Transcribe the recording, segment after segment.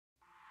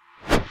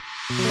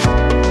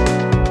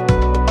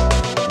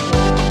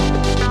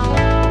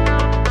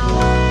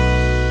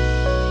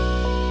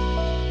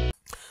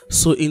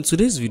So in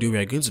today's video, we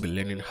are going to be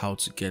learning how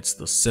to get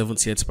the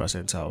 70th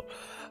percentile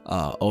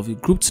of a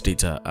grouped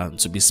data, and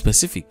to be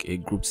specific, a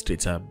grouped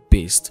data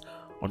based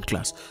on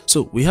class.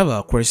 So we have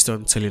our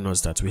question telling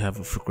us that we have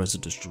a frequency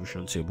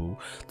distribution table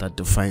that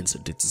defines a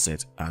data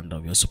set, and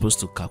we are supposed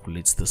to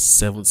calculate the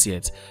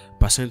 70th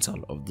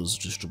percentile of this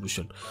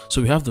distribution.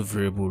 So we have the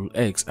variable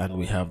x and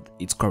we have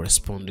its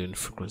corresponding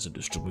frequency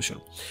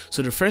distribution.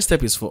 So the first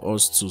step is for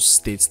us to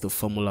state the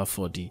formula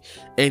for the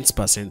nth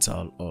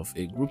percentile of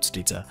a grouped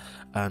data,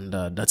 and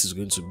that is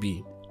going to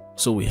be,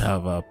 so we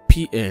have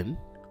Pn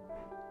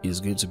is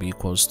going to be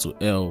equals to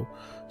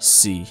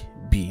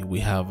LCB. We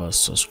have a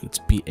subscript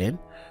Pn,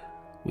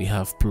 we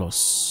have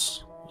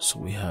plus, so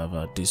we have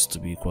this to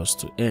be equals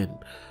to n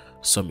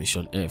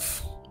summation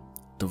f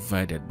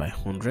divided by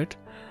 100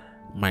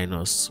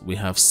 minus, we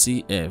have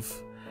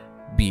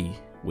CFB,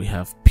 we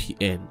have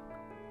Pn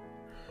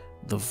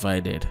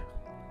divided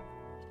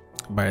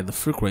by the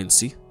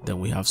frequency, then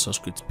we have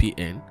subscript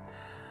Pn,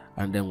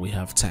 and then we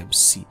have times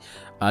C.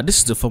 This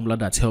is the formula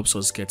that helps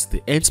us get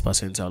the nth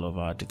percentile of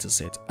our data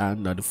set,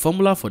 and the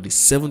formula for the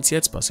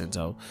 70th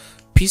percentile,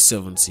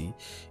 P70,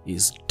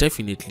 is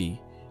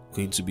definitely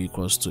going to be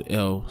equals to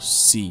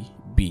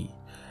LCB,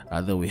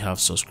 and then we have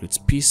subscript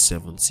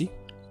P70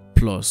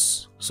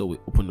 plus, so we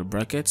open the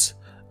bracket,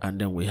 and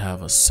then we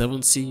have a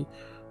 70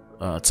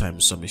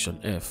 times summation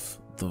F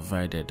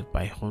divided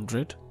by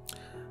 100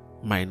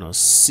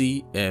 minus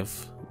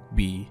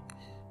CFB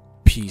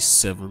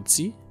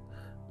P70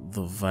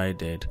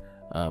 divided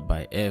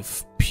by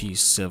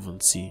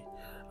FP70.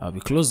 We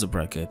close the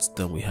bracket,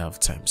 then we have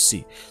times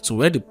C. So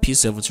where the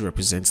P70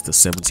 represents the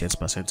 70th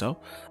percentile,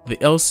 the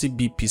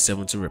LCB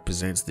P70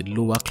 represents the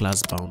lower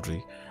class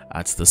boundary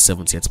at the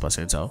 70th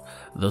percentile,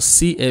 the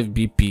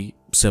CFB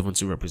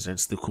P70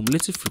 represents the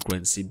cumulative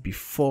frequency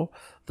before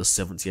the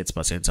 70th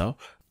percentile,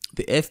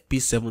 the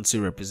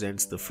FP70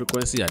 represents the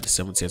frequency at the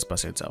 70th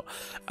percentile,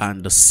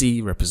 and the C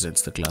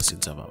represents the class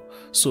interval.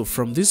 So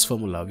from this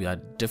formula, we are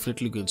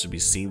definitely going to be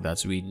seeing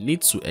that we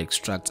need to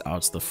extract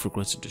out the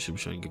frequency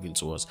distribution given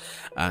to us,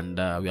 and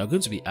we are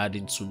going to be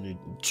adding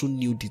two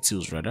new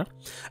details rather,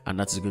 and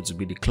that is going to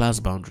be the class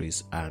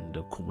boundaries and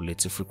the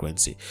cumulative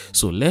frequency.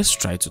 So let's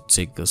try to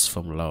take this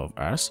formula of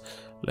ours,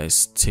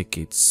 let's take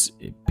it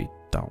a bit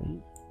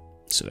down,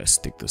 so let's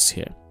take this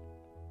here.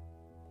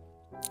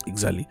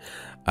 Exactly.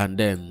 And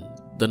then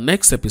the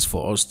next step is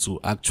for us to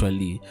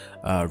actually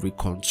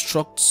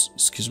reconstruct,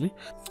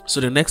 so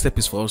the next step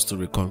is for us to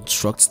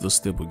reconstruct this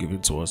table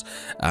given to us,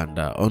 and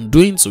on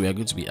doing so, we are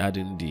going to be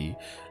adding the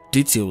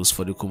details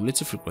for the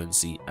cumulative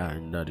frequency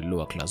and the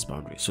lower class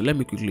boundary. So let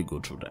me quickly go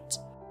through that.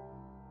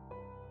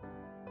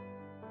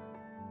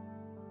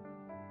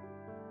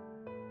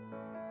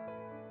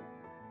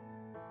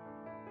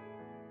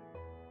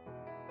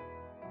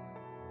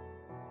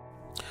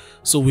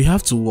 So we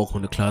have to work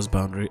on the class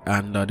boundary,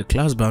 and the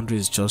class boundary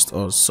is just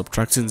us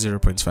subtracting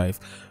 0.5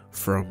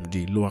 from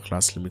the lower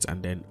class limit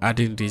and then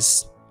adding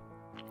this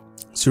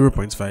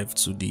 0.5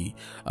 to the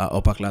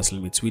upper class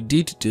limit. We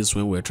did this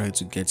when we were trying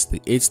to get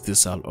the 8th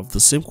decile of the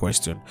same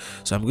question,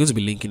 so I'm going to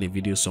be linking a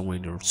video somewhere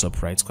in the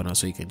top right corner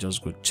so you can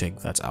just go check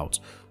that out.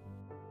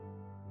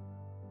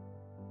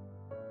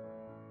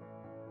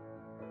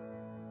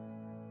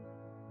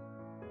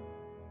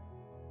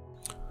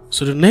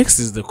 So the next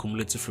is the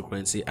cumulative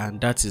frequency, and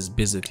that is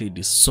basically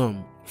the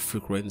sum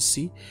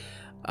frequency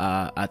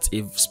at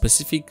a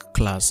specific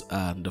class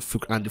and the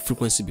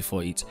frequency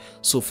before it.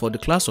 So for the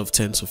class of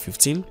 10 to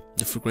 15,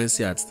 the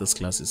frequency at this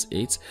class is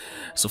 8.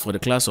 So for the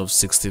class of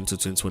 16 to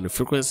 21, the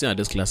frequency at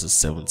this class is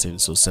 17.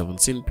 So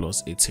 17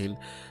 plus 18,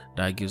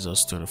 that gives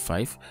us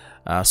 25.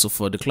 So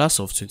for the class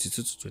of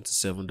 22 to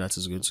 27, that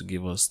is going to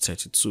give us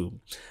 32.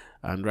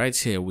 And right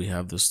here we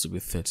have this to be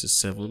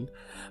 37,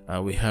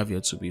 we have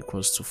here to be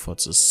equals to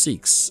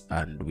 46,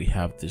 and we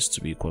have this to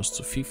be equals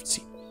to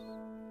 50.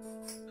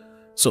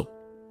 So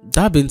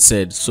that being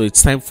said, so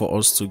it's time for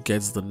us to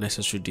get the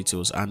necessary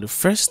details, and the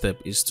first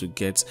step is to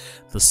get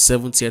the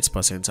 70th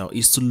percentile,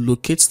 is to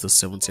locate the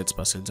 70th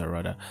percentile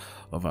rather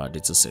of our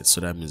data set.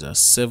 So that means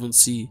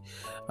 70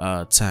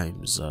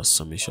 times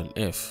summation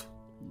F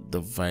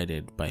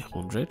divided by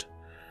 100,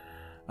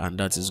 and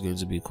that is going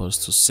to be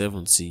equals to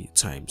 70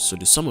 times, so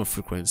the sum of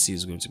frequency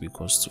is going to be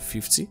equals to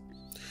 50.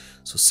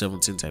 So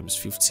 17 times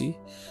 50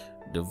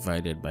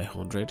 divided by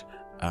 100,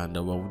 and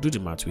when we do the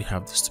math, we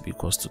have this to be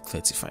equals to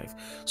 35.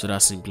 So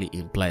that simply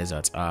implies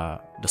that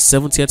the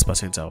 70th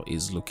percentile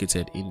is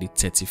located in the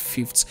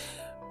 35th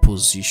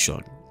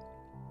position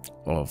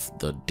of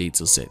the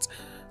data set.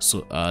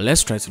 So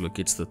let's try to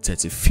locate the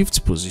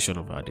 35th position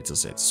of our data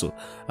set. So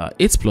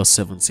 8 plus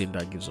 17,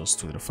 that gives us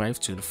 25.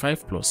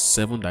 25 plus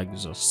 7, that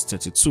gives us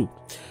 32.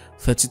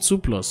 32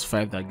 plus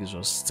 5, that gives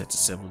us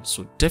 37.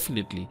 So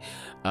definitely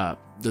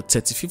the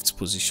 35th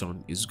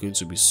position is going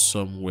to be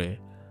somewhere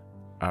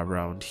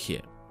around here.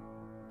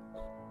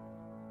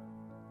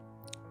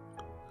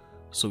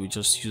 So we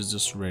just use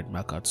this red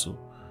marker to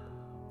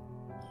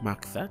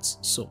mark that.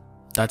 So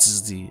that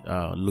is the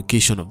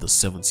location of the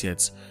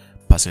 70th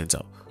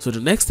percentile. So the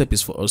next step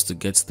is for us to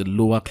get the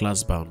lower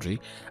class boundary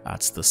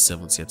at the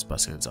 70th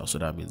percentile. So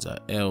that means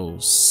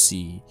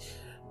LCB,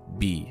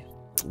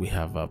 we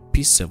have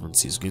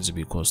P70 is going to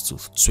be equals to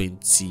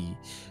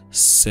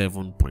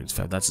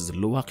 27.5. That is the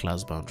lower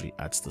class boundary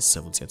at the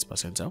 70th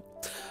percentile.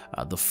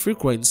 The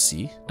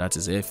frequency, that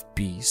is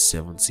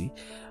FP70,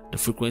 the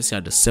frequency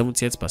at the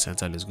 70th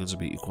percentile is going to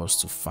be equals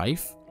to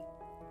 5.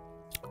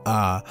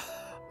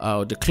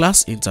 The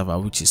class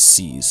interval, which is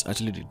C, is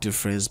actually the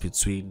difference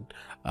between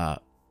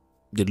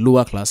the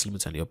lower class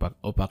limit and the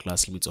upper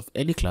class limit of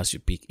any class you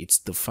pick. It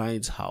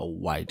defines how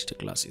wide the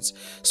class is.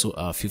 So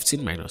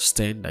 15 minus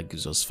 10, that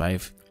gives us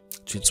 5.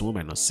 21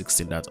 minus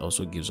 16, that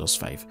also gives us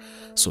 5.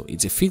 So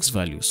it's a fixed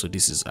value, so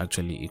this is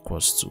actually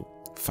equals to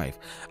 5.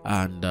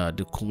 And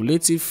the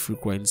cumulative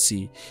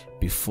frequency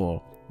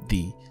before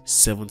the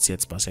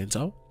 70th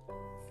percentile,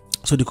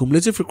 so the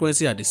cumulative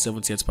frequency at the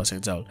 70th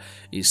percentile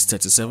is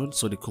 37.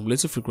 So the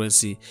cumulative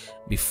frequency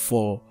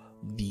before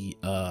the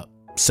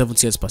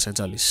 70th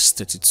percentile is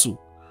 32.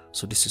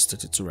 So this is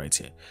 32 right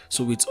here.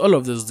 So with all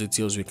of those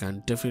details, we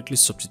can definitely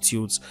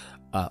substitute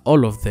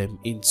all of them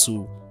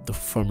into the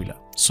formula.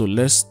 So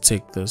let's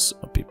take this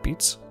up a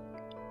bit.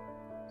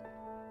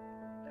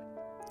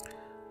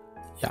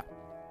 Yeah.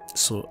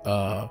 So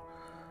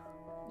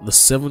the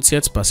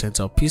 70th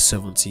percentile,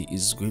 P70,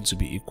 is going to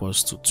be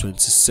equals to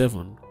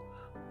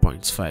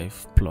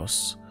 27.5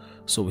 plus.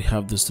 So we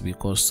have this to be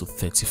equals to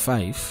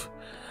 35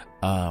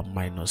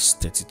 minus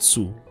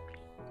 32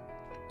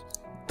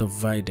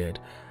 divided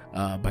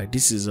by,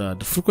 this is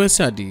the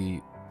frequency at the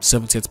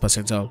 70th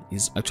percentile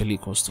is actually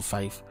equals to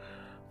 5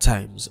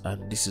 times,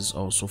 and this is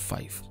also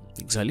 5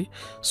 exactly.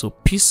 So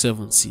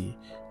P70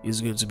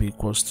 is going to be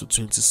equals to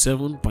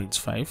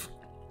 27.5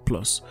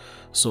 plus,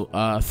 so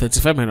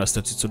 35 minus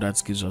 32,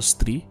 that gives us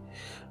 3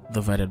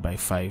 divided by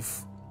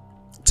 5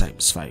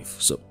 times 5.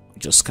 So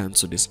just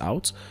cancel this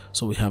out.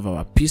 So we have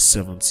our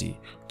P70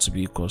 to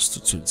be equals to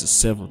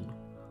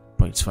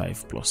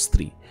 27.5 plus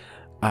 3.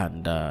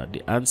 And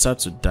the answer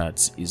to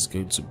that is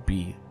going to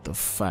be the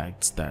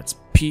fact that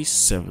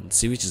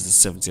P70, which is the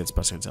 70th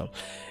percentile,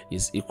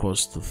 is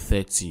equals to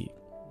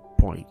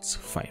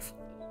 30.5.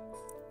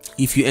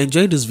 If you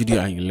enjoyed this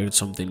video and you learned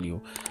something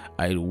new,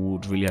 I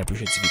would really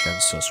appreciate if you can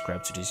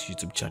subscribe to this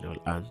YouTube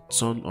channel and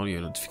turn on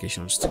your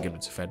notifications to get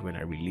notified when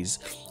I release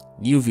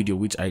new video,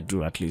 which I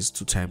do at least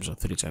 2 times or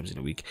 3 times in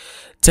a week.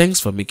 Thanks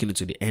for making it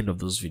to the end of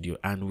this video,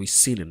 and we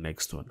see you in the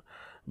next one.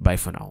 Bye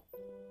for now.